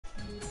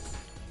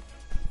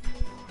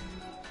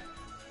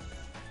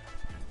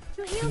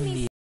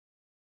Neptunia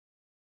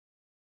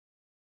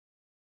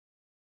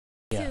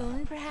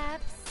soon,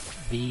 perhaps?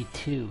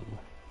 V2.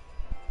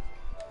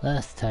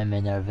 Last time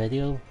in our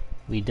video,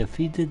 we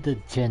defeated the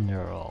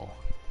General.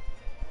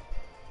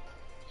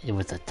 It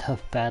was a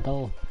tough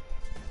battle,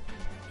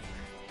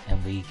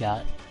 and we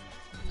got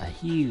a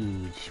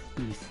huge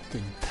boost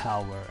in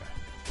power.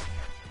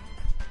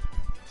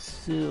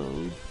 So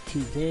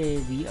today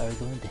we are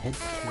going to head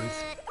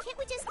towards Can't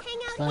we just hang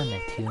out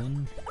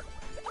Planetoon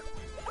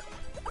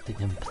to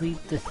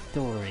complete the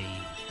story.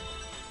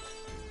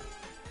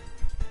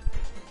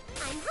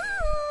 I'm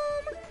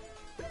home!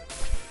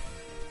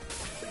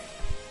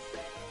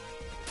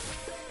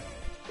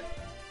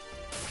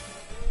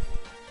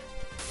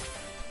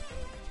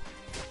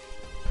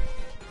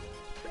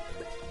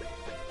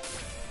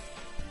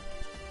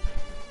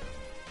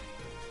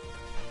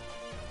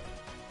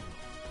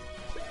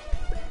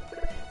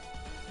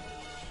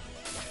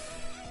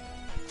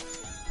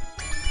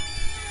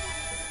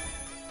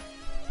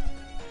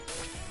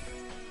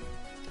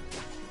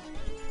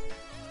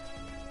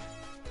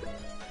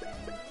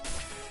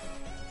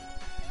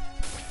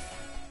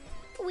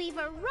 We've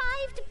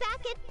arrived back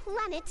at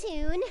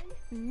Planetoon.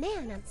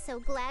 Man, I'm so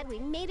glad we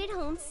made it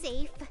home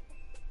safe.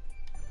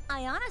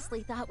 I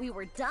honestly thought we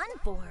were done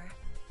for.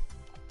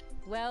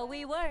 Well,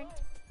 we weren't.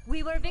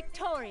 We were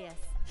victorious.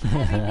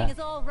 Everything is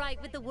all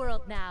right with the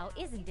world now,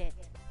 isn't it?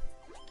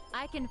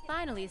 I can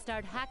finally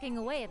start hacking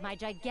away at my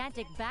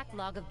gigantic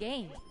backlog of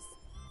games.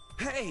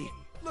 Hey,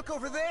 look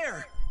over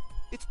there!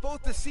 It's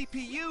both the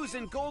CPUs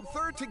and Gold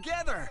Third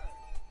together!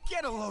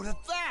 Get a load of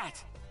that!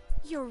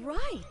 You're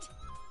right.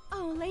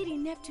 Oh, Lady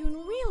Neptune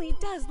really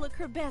does look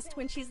her best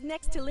when she's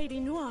next to Lady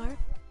Noir.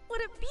 What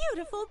a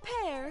beautiful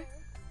pair!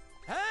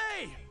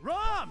 Hey!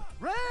 Ram!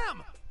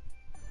 Ram!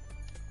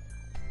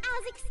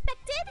 As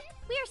expected,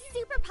 we're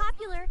super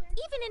popular,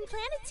 even in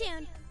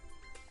Planetoon.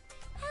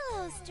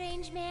 Hello,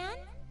 strange man.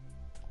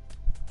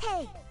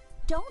 Hey,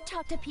 don't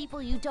talk to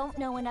people you don't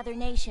know in other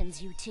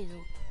nations, you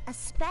two.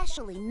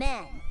 Especially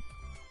men.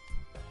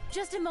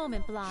 Just a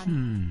moment,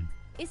 Blonde.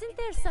 Isn't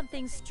there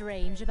something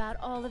strange about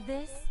all of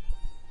this?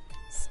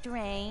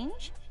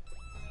 Strange?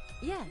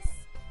 Yes.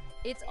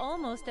 It's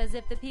almost as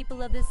if the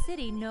people of the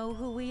city know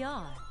who we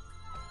are.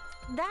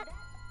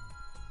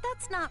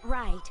 That's not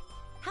right.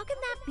 How can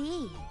that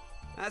be?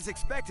 As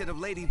expected of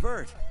Lady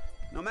Vert.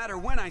 No matter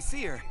when I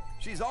see her,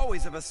 she's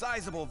always of a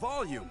sizable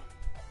volume.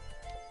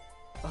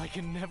 I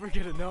can never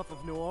get enough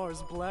of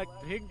Noir's black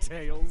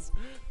pigtails.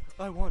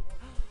 I want...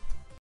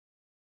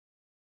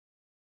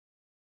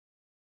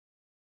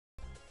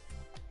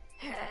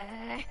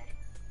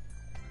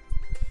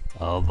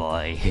 Oh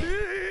boy. Is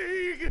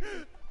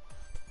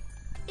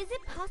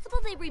it possible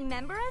they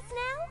remember us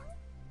now?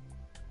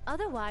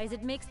 Otherwise,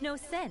 it makes no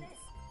sense.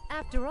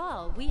 After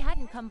all, we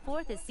hadn't come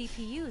forth as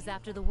CPUs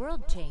after the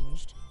world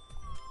changed.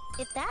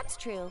 If that's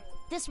true,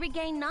 this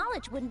regained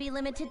knowledge wouldn't be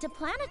limited to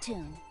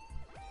Planetoon.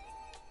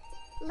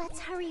 Let's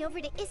hurry over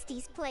to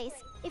Isty's place.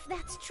 If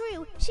that's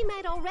true, she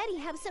might already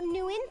have some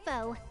new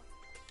info.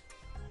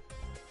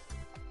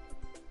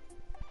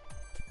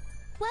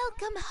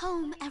 Welcome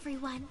home,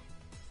 everyone.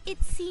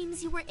 It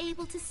seems you were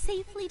able to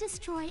safely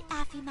destroy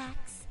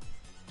Affimax.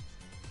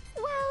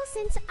 Well,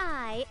 since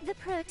I, the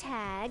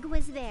protag,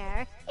 was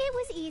there, it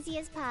was easy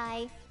as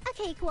pie. A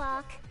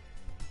cakewalk.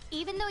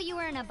 Even though you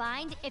were in a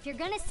bind, if you're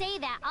gonna say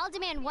that, I'll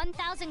demand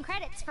 1,000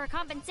 credits for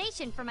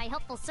compensation for my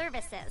helpful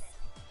services.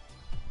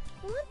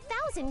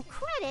 1,000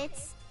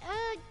 credits?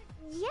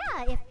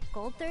 Yeah, if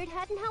Gold Third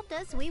hadn't helped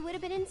us, we would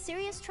have been in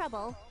serious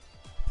trouble.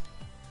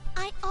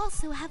 I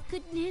also have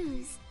good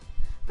news.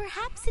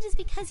 Perhaps it is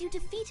because you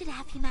defeated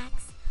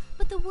Affimax,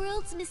 but the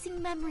world's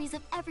missing memories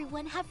of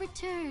everyone have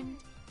returned.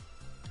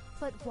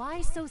 But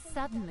why so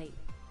suddenly?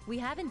 We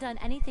haven't done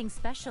anything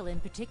special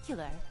in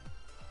particular.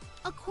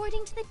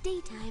 According to the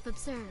data I've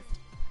observed,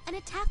 an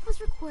attack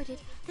was recorded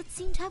that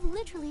seemed to have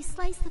literally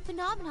sliced the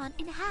phenomenon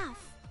in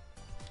half.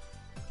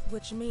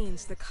 Which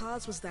means the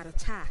cause was that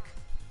attack.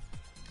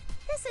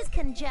 This is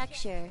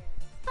conjecture,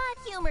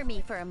 but humor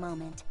me for a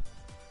moment.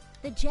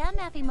 The gem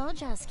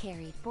Affimojas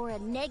carried bore a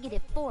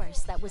negative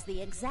force that was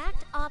the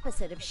exact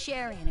opposite of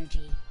share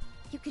energy.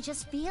 You could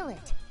just feel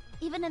it,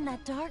 even in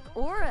that dark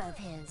aura of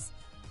his.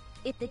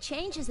 If the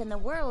changes in the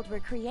world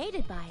were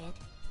created by it,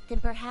 then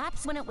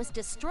perhaps when it was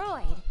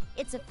destroyed,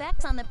 its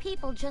effects on the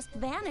people just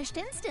vanished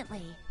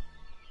instantly.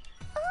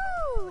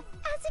 Oh,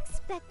 as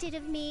expected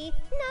of me,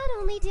 not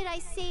only did I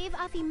save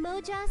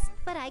Affimojas,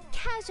 but I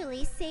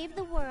casually saved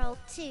the world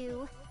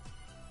too.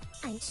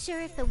 I'm sure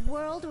if the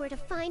world were to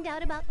find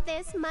out about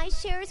this, my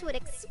shares would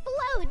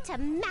explode to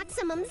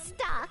maximum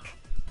stock.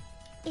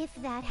 If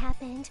that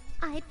happened,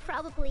 I'd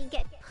probably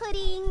get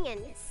pudding and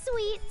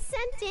sweets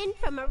sent in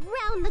from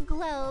around the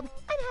globe.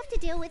 I'd have to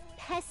deal with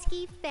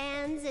pesky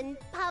fans and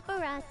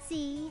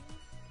paparazzi.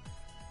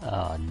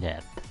 Oh,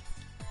 Nep.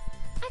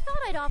 I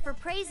thought I'd offer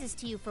praises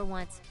to you for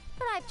once,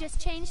 but I've just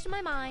changed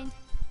my mind.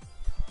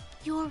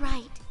 You're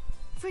right.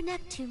 For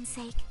Neptune's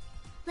sake,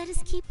 let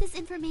us keep this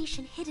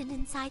information hidden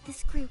inside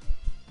this group.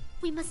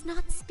 We must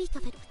not speak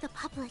of it with the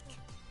public.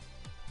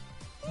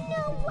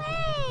 No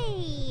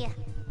way!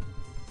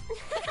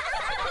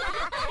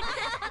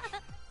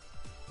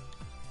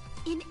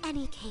 In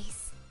any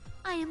case,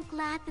 I am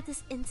glad that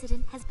this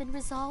incident has been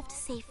resolved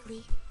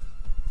safely.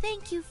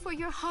 Thank you for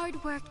your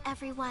hard work,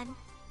 everyone.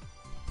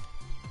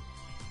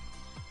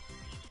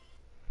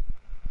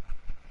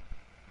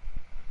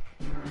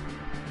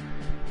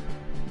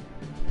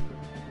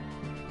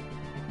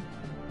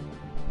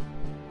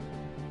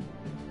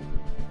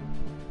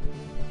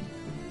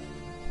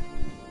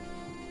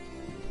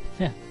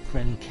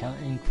 Friend count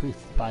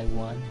increased by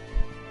 1.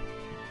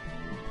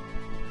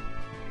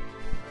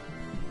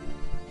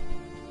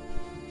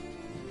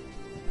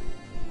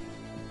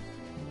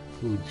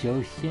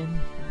 Fujoshin.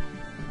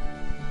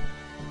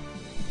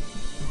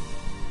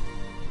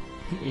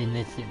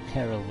 Innocent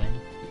heroine.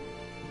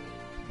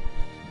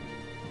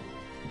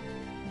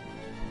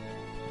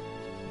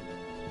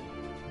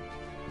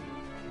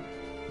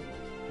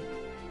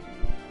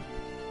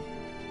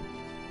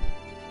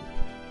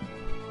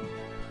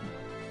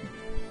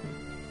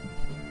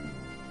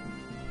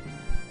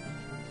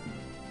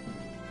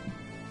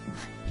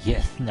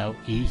 Yes, now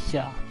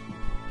Isha.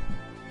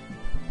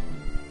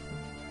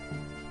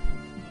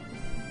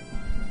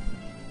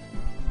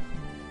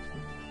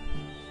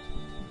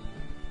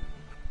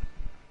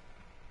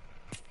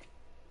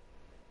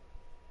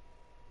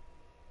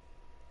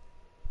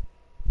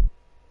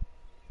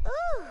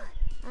 Ooh,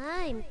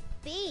 I'm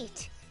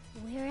beat.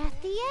 We're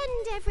at the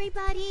end,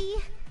 everybody.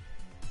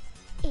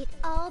 It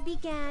all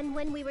began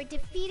when we were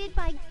defeated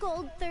by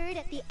Gold Third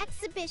at the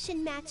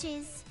exhibition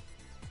matches.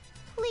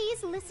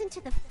 Please listen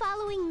to the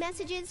following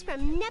messages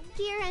from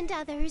Nepgear and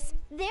others.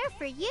 They're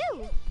for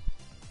you.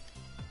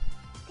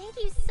 Thank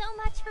you so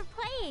much for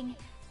playing.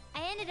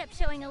 I ended up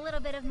showing a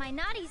little bit of my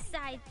naughty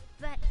side,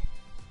 but...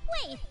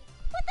 Wait,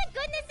 what the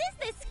goodness is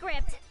this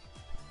script?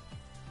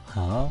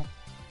 Huh?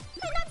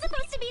 I'm not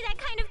supposed to be that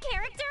kind of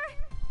character!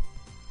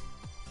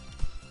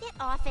 Get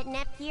off it,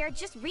 Nepgear.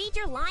 Just read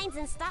your lines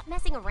and stop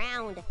messing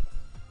around.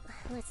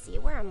 Let's see,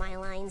 where are my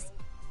lines?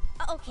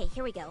 Okay,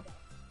 here we go.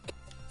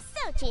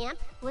 So, champ,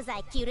 was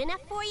I cute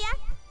enough for ya?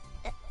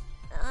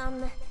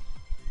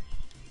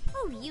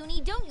 Oh,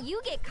 Uni, don't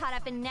you get caught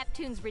up in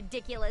Neptune's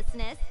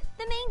ridiculousness.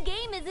 The main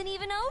game isn't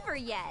even over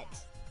yet.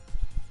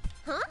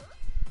 Huh?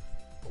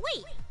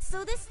 Wait,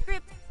 so this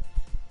script...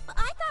 I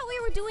thought we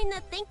were doing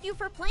the thank you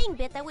for playing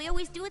bit that we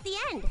always do at the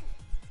end.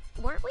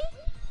 Weren't we?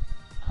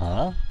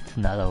 Huh? It's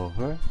not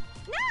over?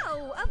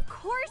 No, of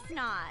course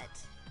not.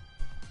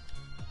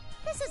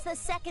 This is the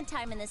second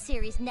time in the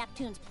series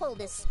Neptune's pulled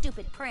this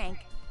stupid prank.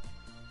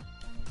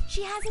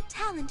 She has a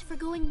talent for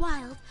going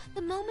wild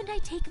the moment I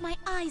take my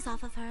eyes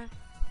off of her.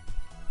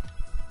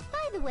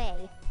 By the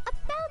way,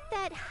 about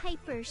that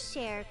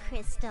hyper-share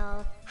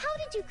crystal, how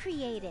did you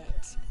create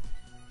it?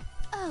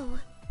 Oh,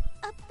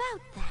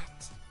 about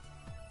that.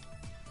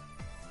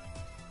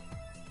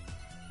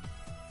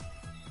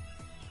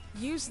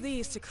 Use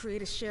these to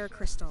create a share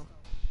crystal.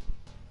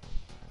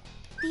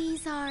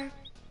 These are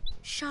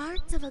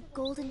shards of a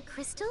golden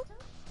crystal?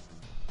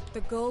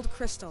 The gold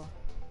crystal.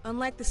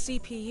 Unlike the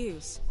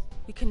CPUs,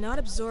 you cannot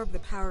absorb the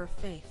power of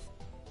faith.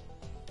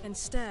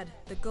 Instead,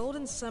 the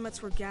golden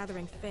summits were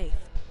gathering faith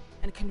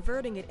and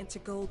converting it into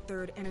gold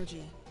third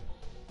energy.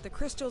 The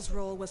crystal's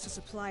role was to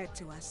supply it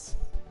to us.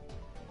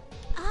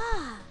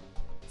 Ah,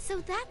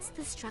 so that's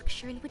the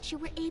structure in which you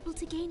were able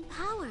to gain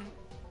power.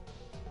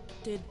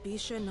 Did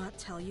Bisha not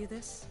tell you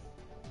this?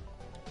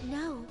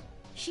 No,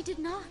 she did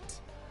not.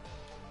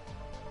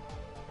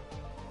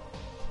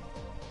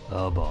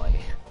 Oh boy.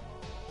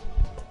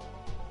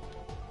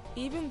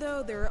 Even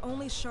though there are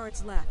only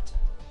shards left,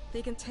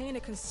 they contain a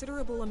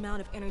considerable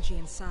amount of energy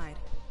inside.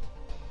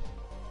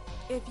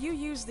 If you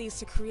use these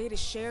to create a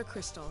share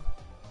crystal,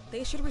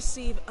 they should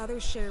receive other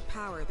share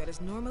power that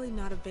is normally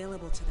not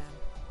available to them.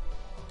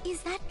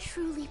 Is that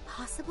truly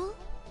possible?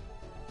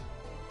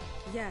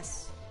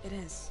 Yes, it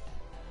is.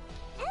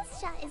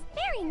 Escha is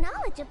very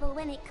knowledgeable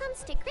when it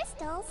comes to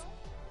crystals.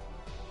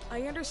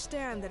 I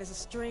understand that is a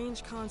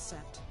strange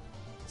concept,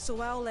 so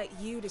I'll let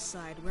you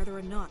decide whether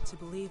or not to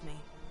believe me.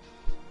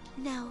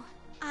 No,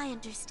 I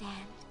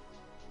understand.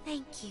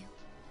 Thank you.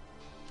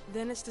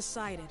 Then it's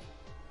decided.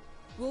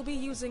 We'll be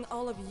using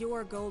all of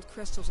your gold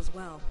crystals as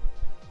well.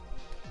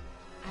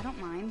 I don't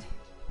mind.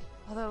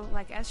 Although,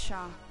 like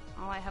Escha,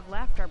 all I have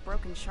left are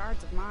broken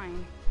shards of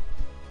mine.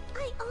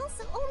 I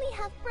also only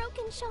have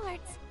broken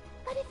shards,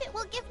 but if it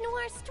will give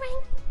Noir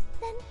strength,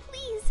 then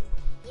please,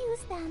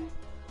 use them.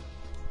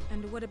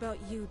 And what about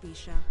you,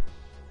 Bisha?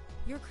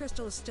 Your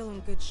crystal is still in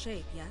good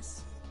shape,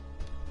 yes?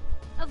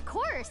 Of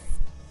course!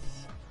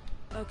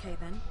 Okay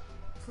then.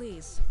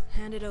 Please,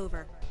 hand it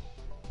over.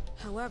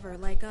 However,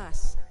 like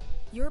us,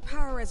 your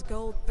power as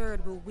Gold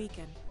Third will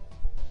weaken.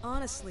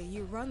 Honestly,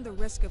 you run the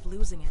risk of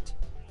losing it.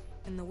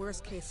 In the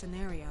worst case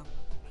scenario,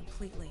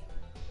 completely.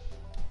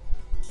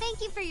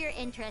 Thank you for your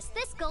interest.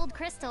 This gold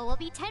crystal will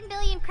be 10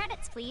 billion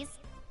credits, please.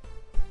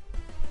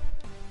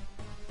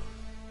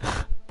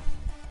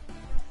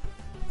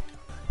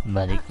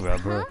 Money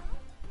grubber.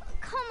 Huh?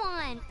 Come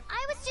on,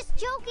 I was just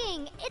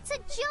joking. It's a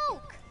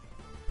joke.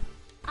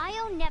 I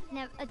owe Nep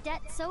a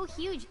debt so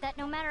huge that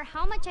no matter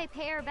how much I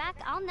pay her back,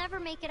 I'll never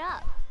make it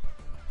up.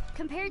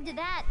 Compared to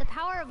that, the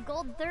power of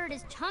Gold Third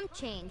is chump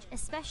change,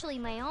 especially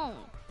my own.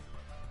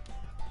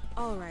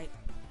 Alright,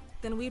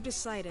 then we've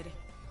decided.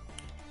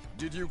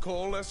 Did you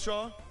call, S.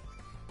 Shaw?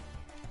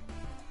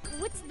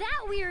 What's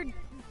that weird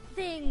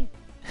thing?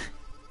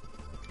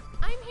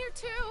 I'm here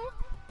too.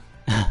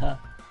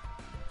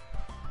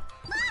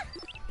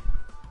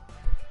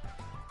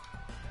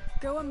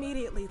 Go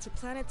immediately to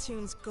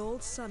Planetoon's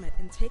Gold Summit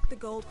and take the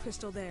gold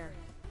crystal there.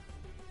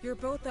 You're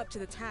both up to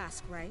the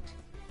task, right?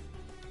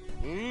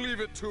 Leave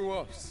it to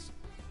us.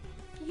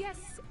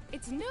 Yes,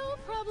 it's no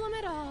problem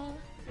at all.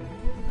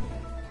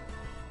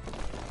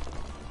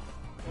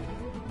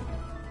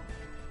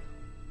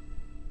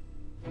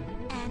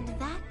 And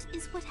that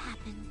is what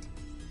happened.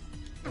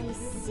 I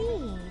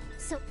see.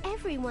 So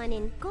everyone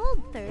in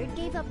Gold Third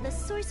gave up the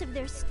source of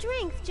their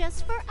strength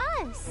just for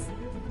us.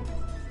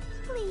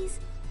 Please,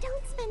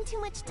 don't spend too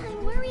much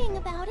time worrying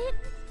about it.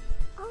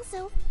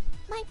 Also,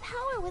 my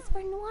power was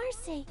for Noir's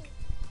sake.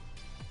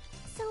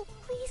 So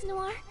please,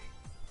 Noir,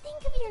 think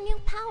of your new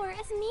power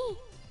as me,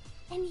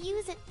 and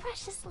use it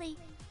preciously.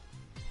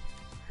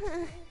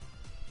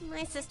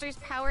 My sister's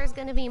power is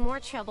gonna be more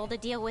trouble to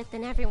deal with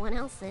than everyone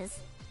else's.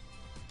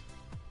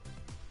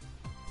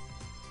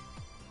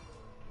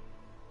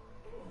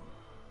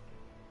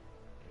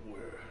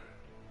 Where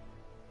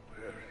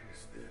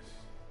is this?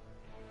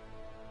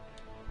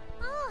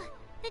 Oh,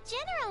 the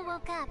General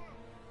woke up.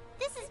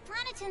 This is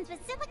Planetoon's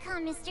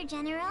Pacificon, Mr.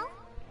 General.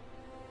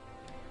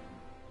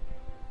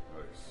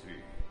 I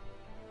see.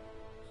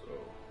 So,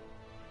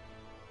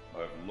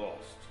 I've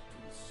lost to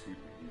the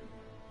CPU.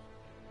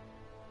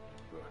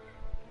 But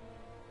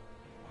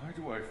why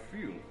do I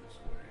feel this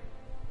way?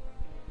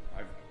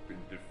 I've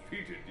been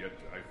defeated, yet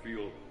I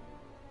feel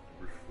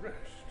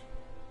refreshed.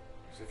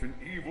 As if an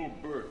evil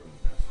burden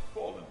has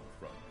fallen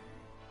from me.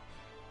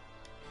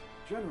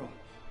 General,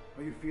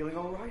 are you feeling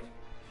all right?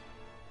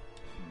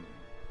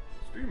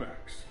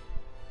 Steamax,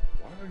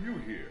 why are you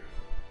here?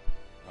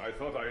 I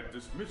thought I had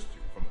dismissed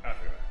you from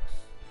Atarax.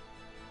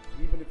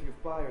 Even if you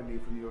fired me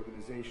from the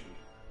organization,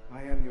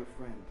 I am your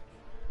friend.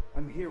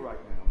 I'm here right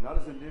now, not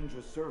as a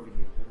ninja serving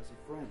you, but as a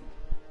friend.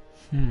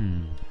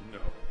 No.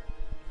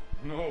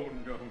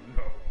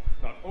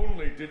 Not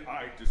only did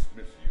I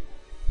dismiss you,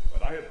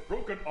 but I had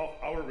broken off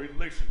our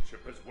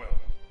relationship as well.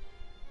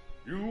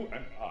 You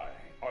and I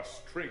are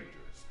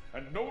strangers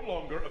and no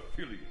longer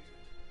affiliated.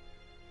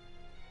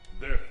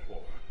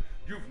 Therefore,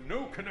 you've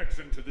no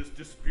connection to this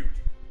dispute.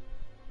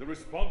 The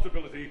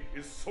responsibility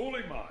is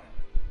solely mine.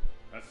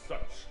 As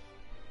such,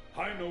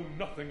 I know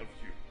nothing of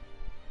you.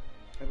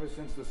 Ever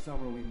since the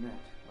summer we met,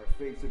 our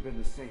fates have been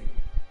the same.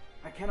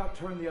 I cannot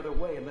turn the other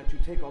way and let you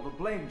take all the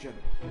blame,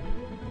 General.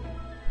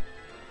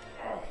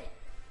 Oh,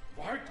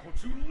 why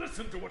don't you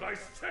listen to what I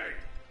say?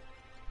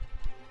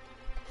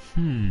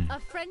 A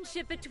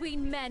friendship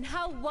between men,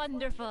 how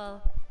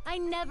wonderful! I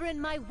never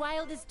in my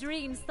wildest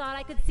dreams thought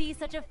I could see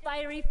such a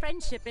fiery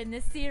friendship in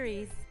this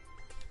series.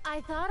 I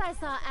thought I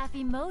saw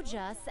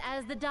Aphimojas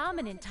as the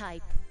dominant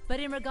type, but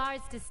in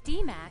regards to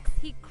Steamax,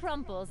 he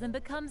crumples and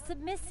becomes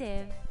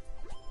submissive.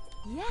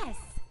 Yes,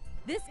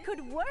 this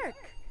could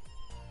work!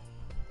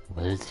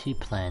 What is he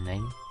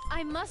planning?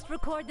 I must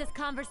record this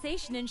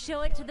conversation and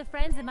show it to the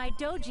friends in my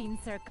Dojin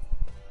circle.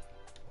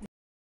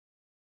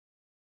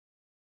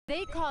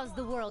 They caused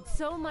the world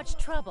so much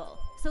trouble,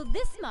 so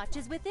this much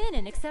is within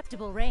an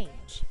acceptable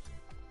range.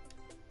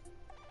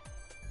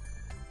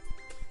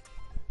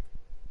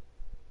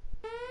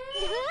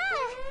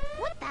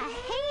 What the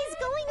hey is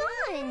going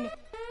on?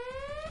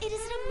 It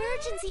is an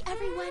emergency,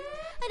 everyone!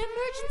 An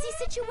emergency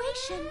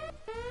situation!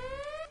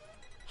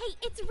 Hey,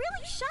 it's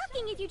really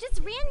shocking if you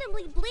just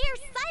randomly blare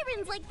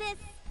sirens like this.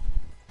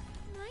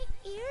 My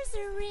ears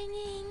are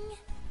ringing.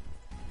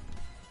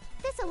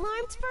 This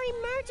alarm's for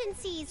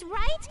emergencies,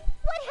 right?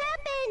 What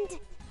happened?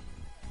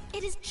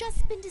 It has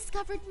just been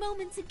discovered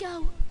moments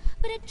ago,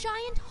 but a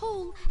giant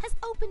hole has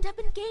opened up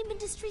in game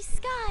industry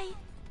sky.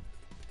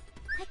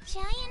 A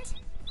giant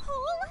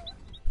hole?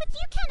 But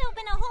you can't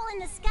open a hole in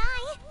the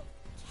sky,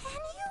 can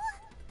you?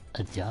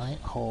 A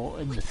giant hole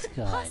in the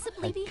sky.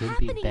 Possibly That be could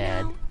happening be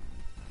bad. now.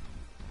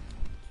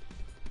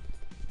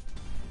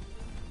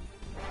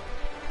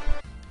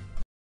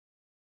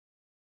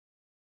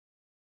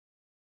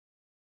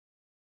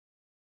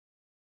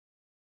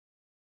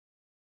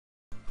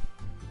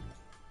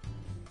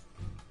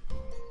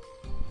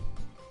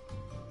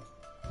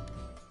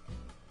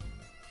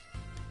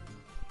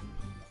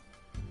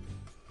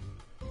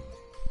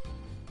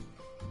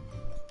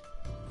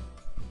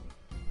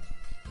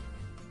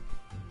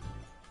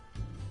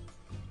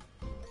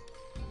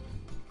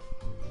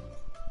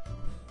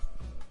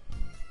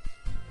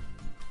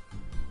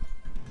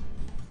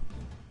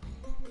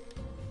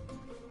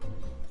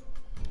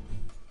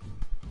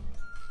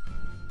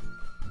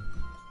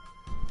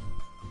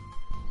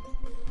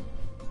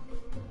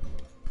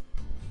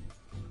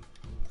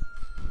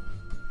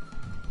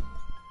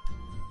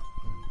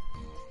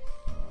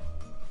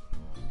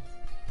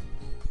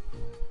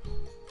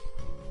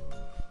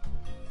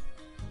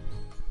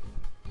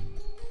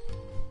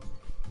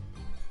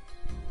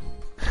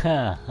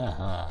 Ha ha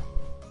ha.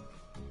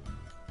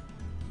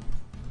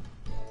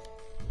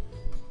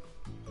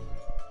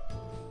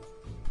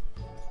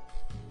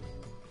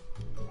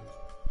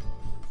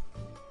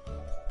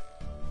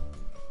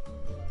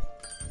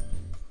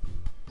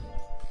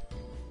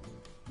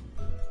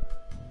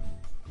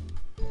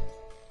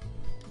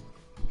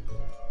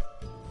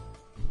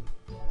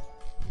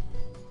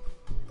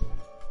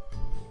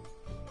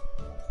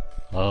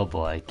 Oh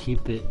boy,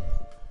 keep it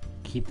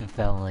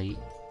family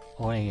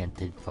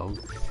oriented, folks.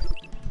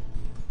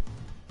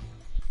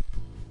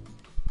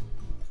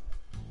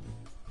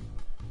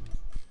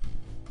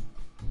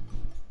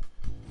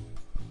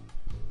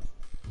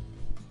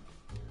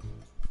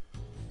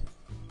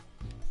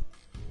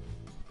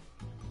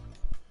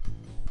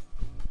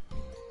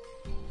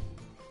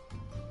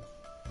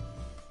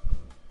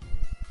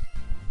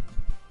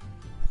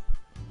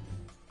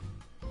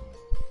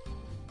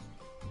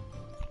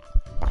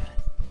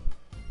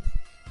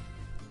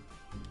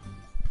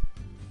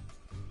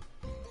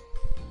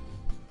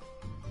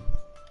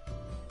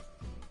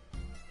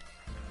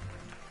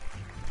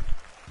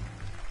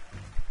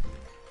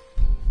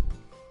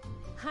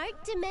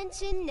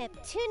 Megadimension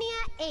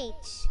Neptunia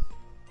H.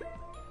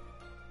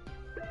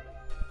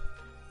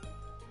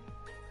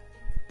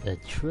 The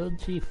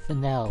trilogy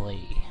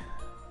finale.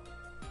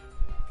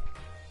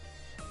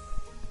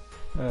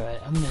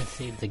 Alright, I'm gonna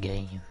save the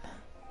game.